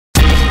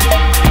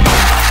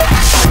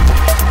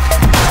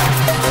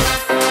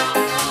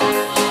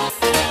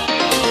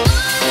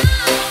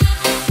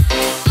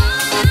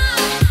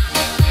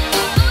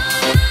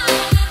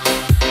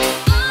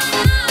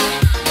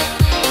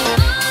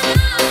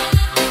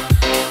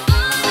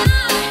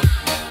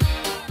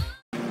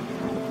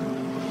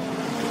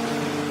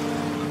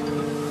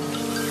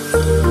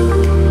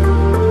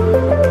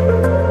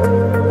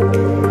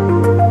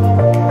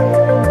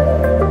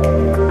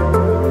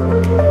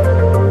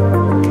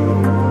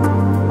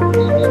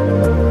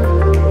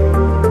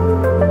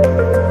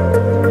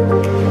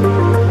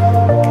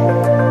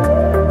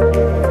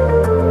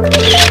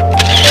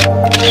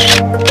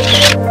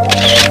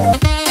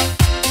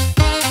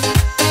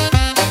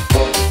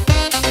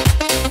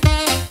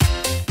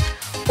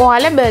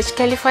ඔයාලා බර්ජ්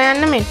කැලිෆා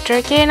යන්න මෙට්‍රෝ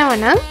එකේ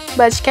එනවනම්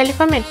බර්ජ්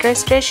කැලිෆා මෙට්‍රෝ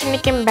ස්ටේෂන්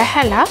එකෙන්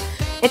බැහැලා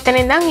එතන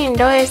ඉඳන්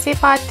ඉන්ඩෝ AC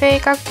පාත්වේ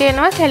එකක්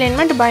තියෙනවා කෙලින්ම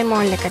ඩුබයි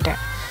මෝල් එකට.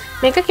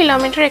 මේක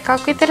කිලෝමීටර් 1ක්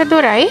විතර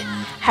දුරයි.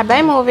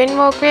 හැබැයි move in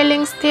walk way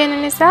links තියෙන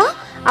නිසා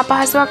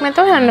අපහසුයක්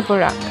නැතුව යන්න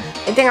පුළුවන්.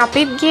 ඉතින්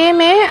අපිත් ගියේ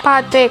මේ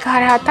පාත්වේ එක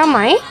හරහා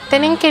තමයි.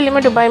 එතනින් කෙලින්ම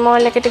ඩුබයි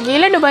මෝල් එකට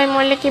ගිහලා ඩුබයි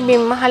මෝල් එකේ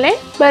බිම් මහලෙන්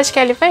බර්ජ්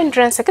කැලිෆා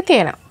එන්ට්‍රන්ස් එක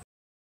තියෙනවා.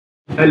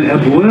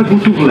 الأبواب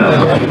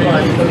تغلق.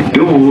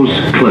 Doors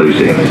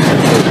closing.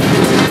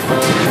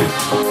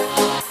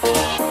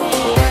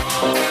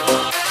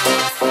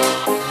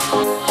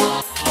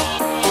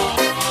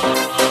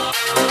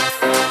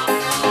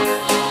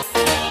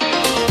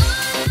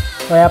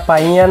 ඔයා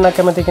පයින් යන්න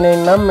කැමති කෙනෙක්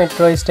නම්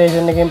මෙට්‍රෝ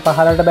ස්ටේෂන් එකෙන්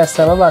පහළට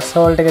බැස්සම බස්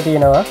හෝල්ට් එක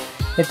තියෙනවා.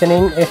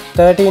 එතනින්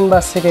F13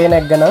 බස් එකේ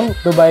නැග්ගනම්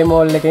ඩුබයි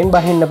මෝල් එකෙන්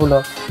බහින්න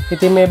පුළුවන්.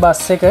 ඉතින් මේ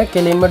බස් එක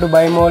කෙලින්ම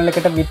ඩුබයි මෝල්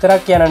එකට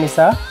විතරක් යන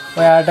නිසා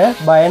ඔයාට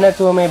බය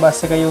නැතුව මේ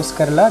බස් එක යූස්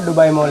කරලා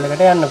ඩුබයි මෝල්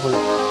එකට යන්න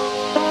පුළුවන්.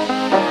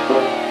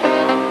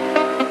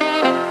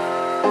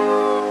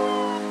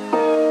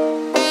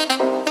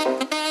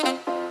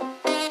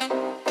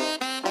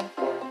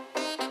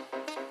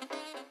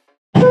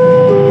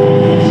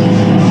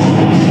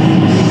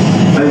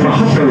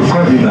 المحطة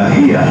القادمة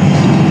هي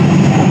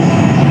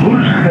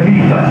Burj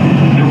Khalifa,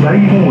 Dubai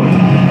Mall.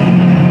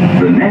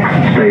 The next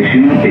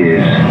station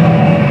is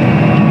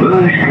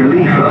Burj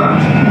Khalifa,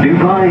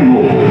 Dubai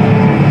Mall.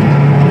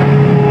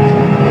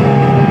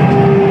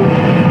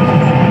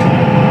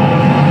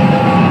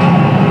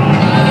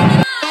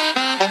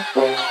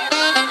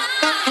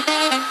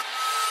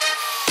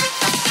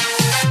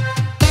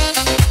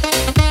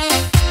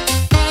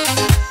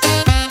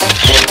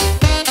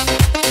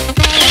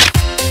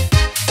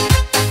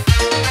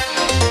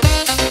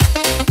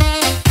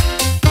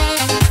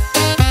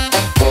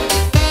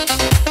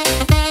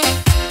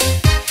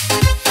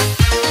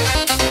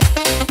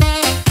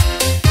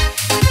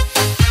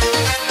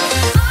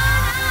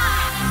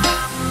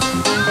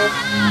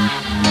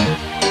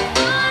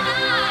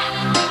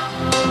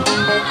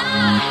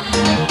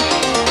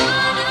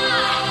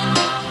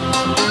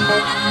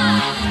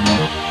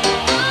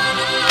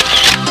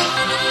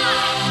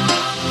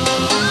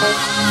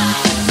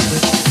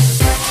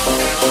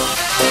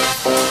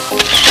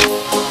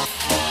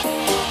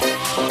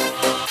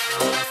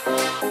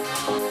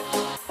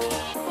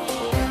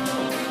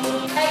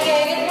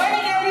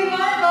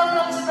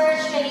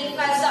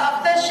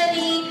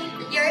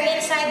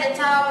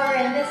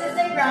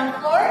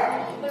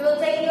 We will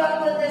take you up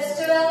with these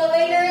 2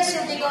 elevators.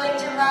 You'll be going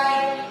to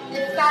ride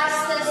the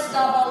fastest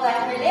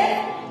double-decker lift,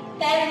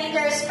 10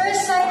 meters per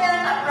second,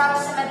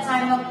 approximate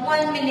time of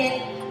 1 minute,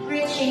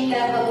 reaching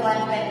level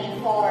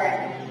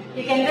 124.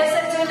 You can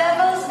visit 2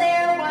 levels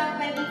there,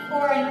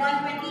 124 and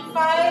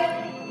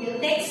 125.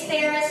 You'll take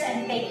stairs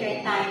and take your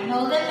time.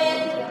 No limit.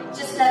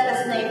 Just let us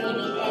know if you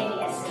need any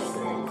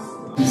assistance.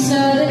 So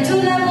the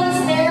 2 levels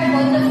there,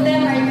 both of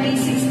them are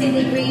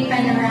 360-degree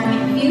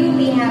panoramic view.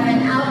 We have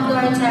an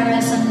outdoor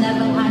terrace on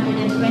level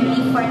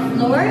 124th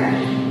floor.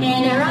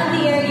 And around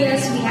the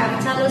areas, we have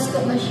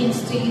telescope machines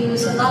to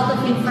use, a lot of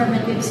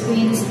informative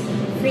screens,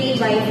 free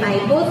Wi-Fi.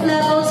 Both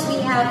levels,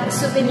 we have a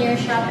souvenir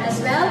shop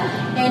as well.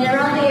 And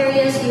around the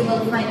areas, you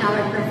will find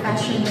our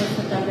professional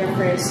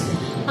photographers.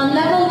 On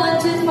level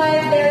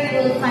 125 there, you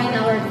will find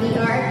our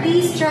VR.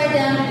 Please try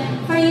them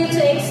for you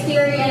to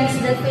experience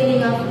the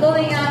feeling of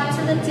going up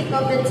to the tip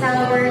of the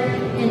tower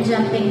and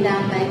jumping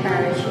down by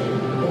parachute.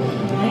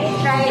 Right?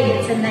 Try it,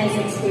 it's a nice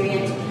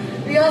experience.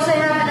 We also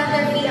have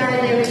another VR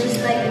there, which is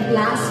like a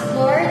glass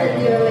floor that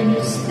when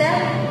you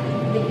step,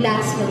 the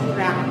glass will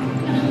crack.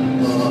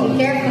 Be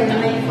careful, you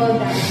might fall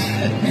down.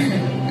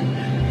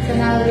 So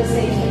now we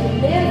say to the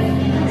lift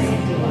and say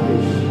to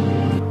watch.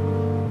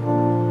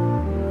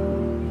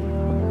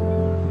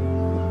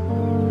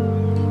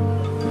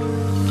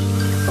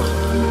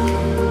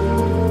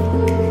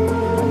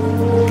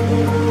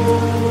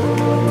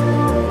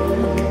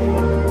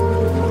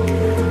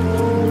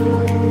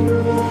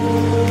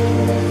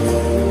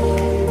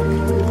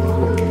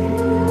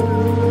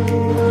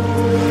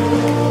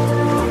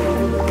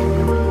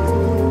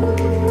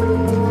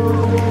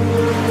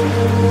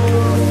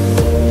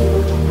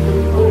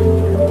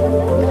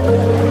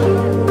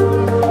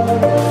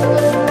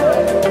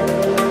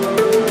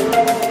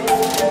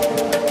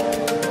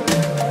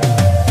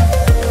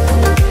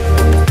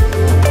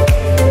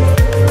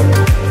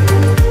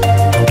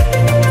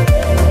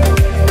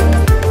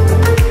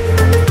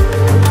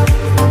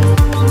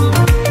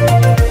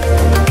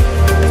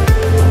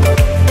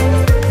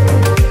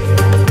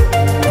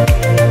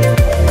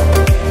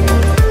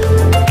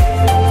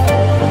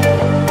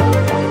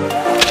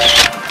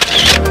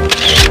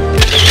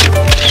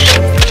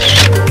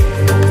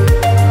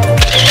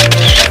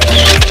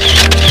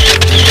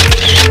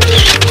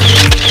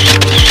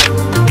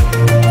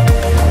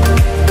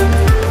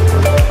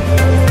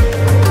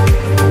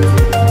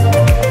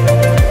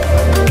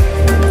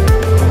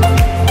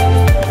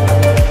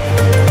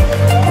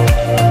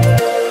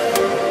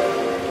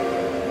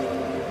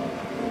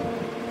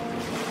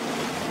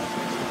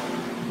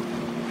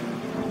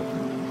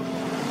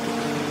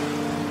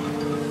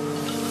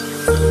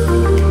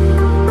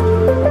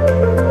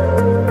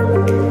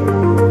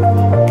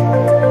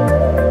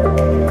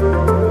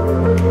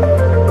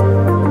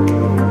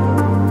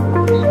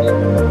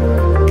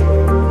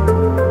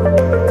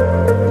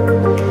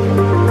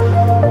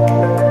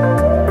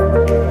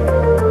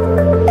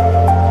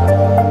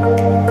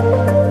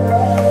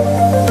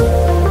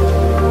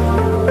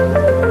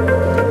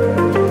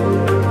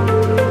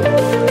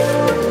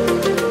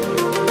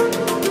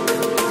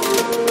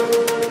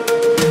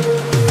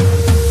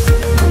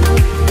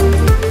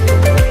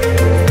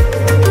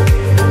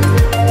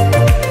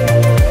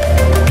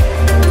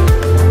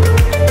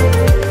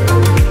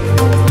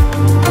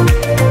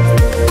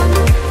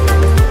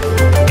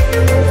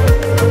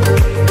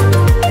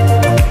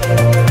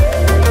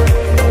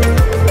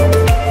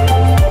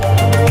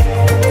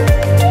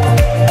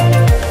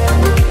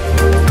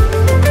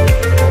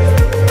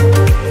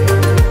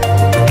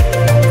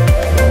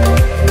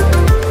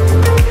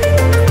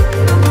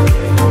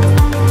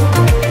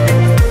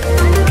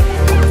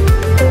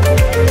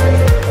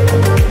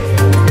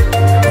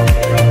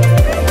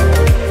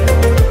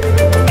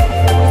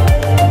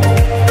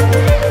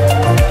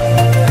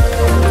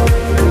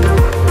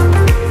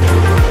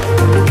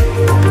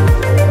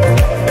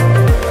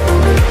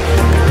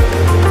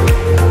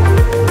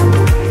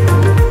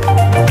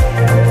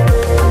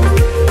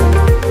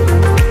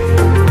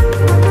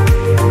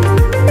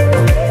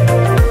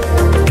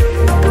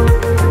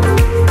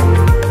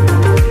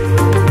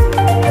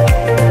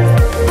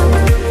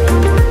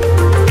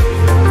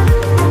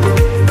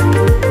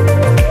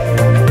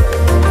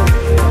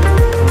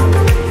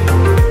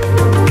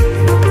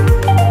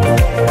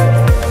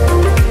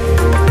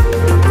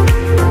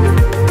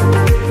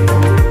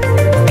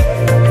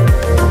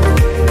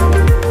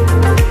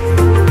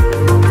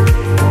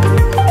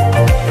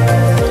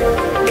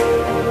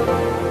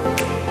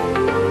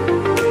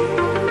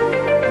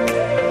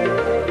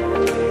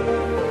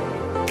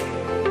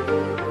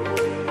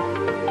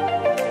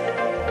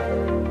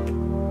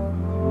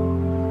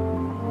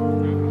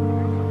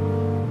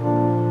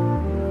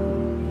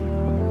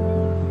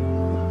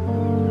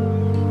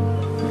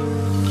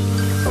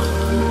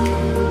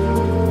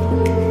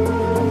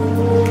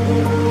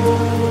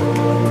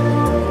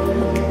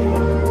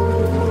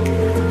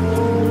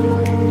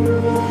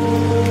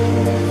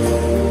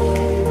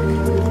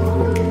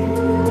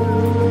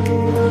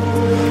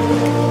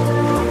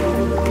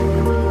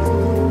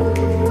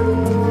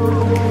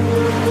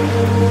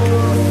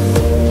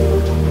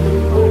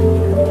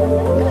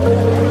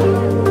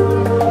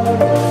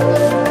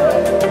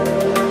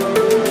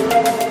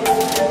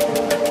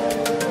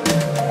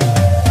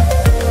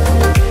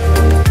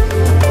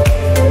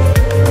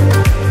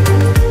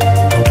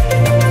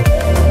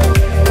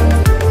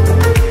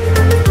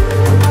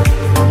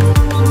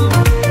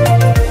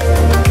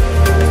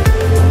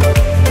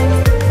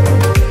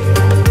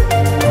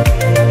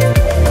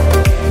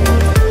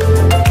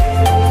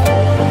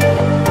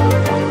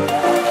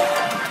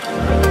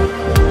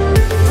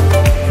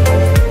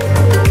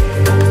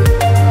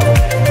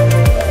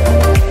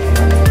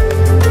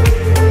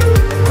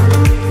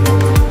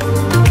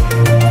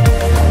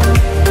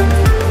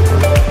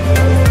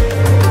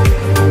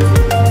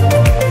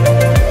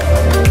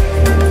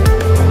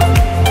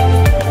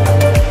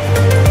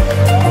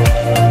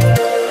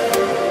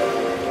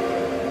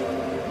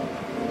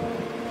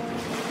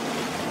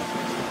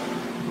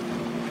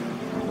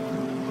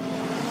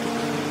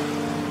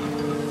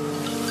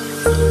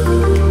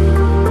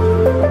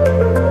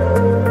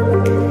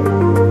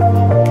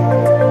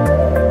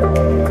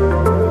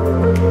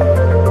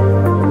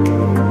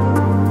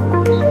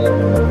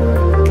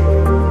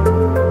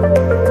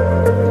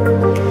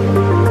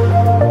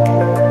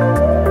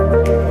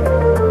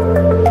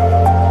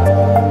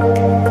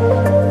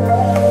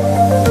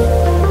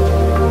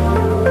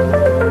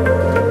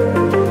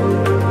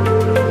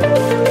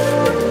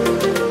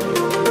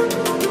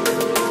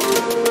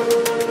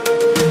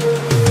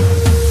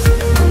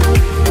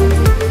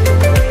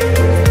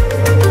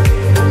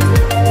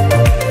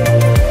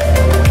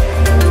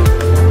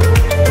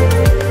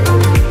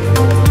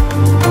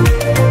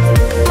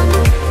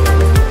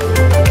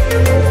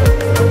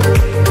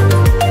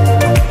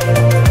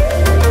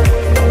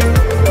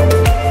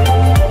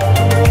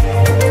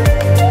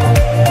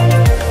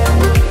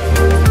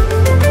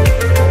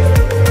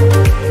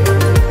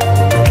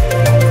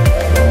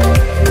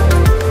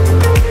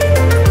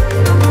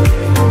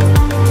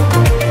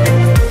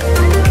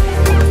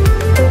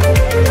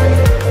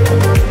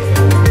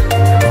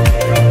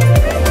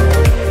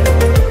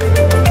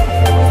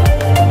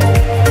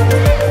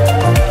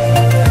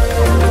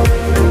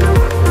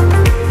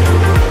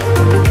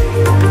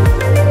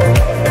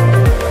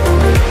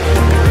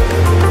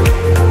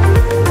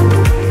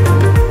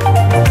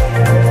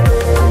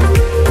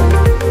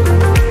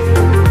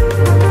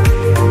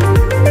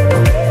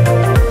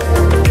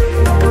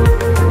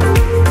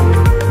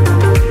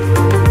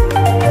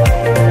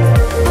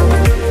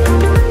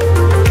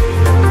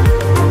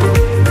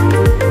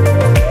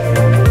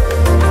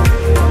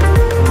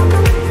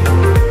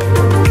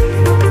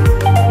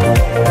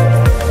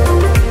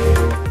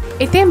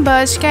 ඉතින්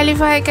Burj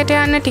කැලිෆා එකට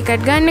යන්න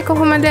ticket ගන්න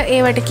කොහොමද?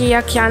 ඒවට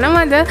කීයක්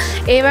යනවද?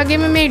 ඒ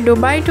වගේම මේ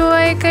ඩුබයි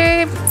ටුවර්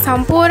එකේ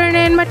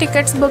සම්පූර්ණයෙන්ම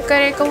ටිකට්ස් බුක්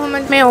කරේ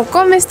කොහොමද? මේ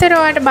ඔක්කොම විස්තර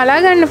ඔයාලට බලා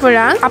ගන්න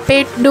පුළුවන්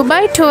අපේ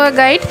ඩුබයි ටුවර්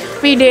ගයිඩ්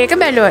වීඩියෝ එක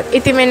බැලුවොත්.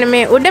 ඉතින් මෙන්න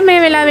මේ උඩ මේ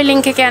වෙලාවේ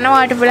ලින්ක් එක යනවා.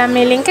 ඔයාලට පුළුවන්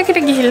මේ ලින්ක්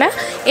එකට ගිහිල්ලා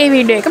ඒ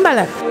වීඩියෝ එක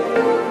බලන්න.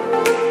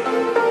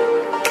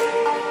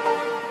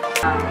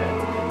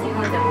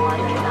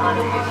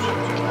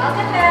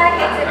 Welcome back.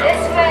 It's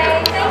this way.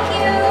 Thank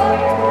you.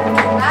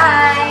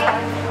 Bye.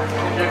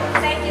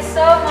 Thank you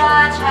so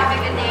much. Have a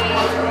good day.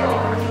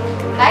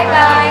 Bye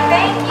bye.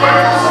 Thank you.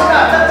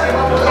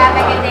 Have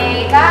a good day.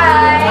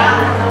 Bye.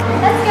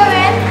 Let's go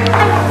in.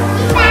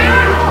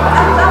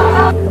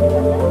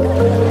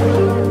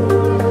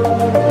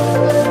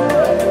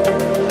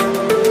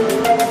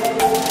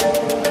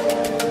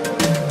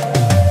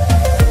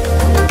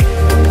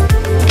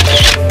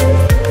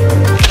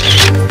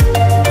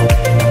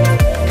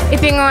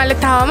 ඉතින් ඔයාලා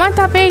තවමත්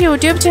අපේ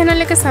YouTube channel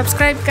එක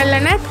subscribe කරලා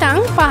නැත්නම්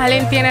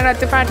පහලින් තියෙන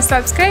රතු පාට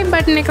subscribe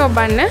button එක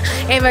ඔබන්න.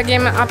 ඒ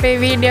වගේම අපේ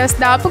videos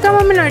දාපු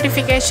ගමන්ම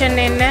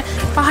notification එන්න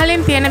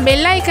පහලින් තියෙන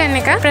bell icon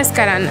එක press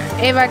කරන්න.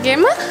 ඒ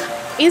වගේම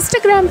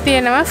Instagram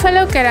තියෙනවා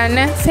follow කරන්න,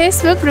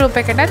 Facebook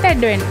group එකටත්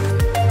add වෙන්න.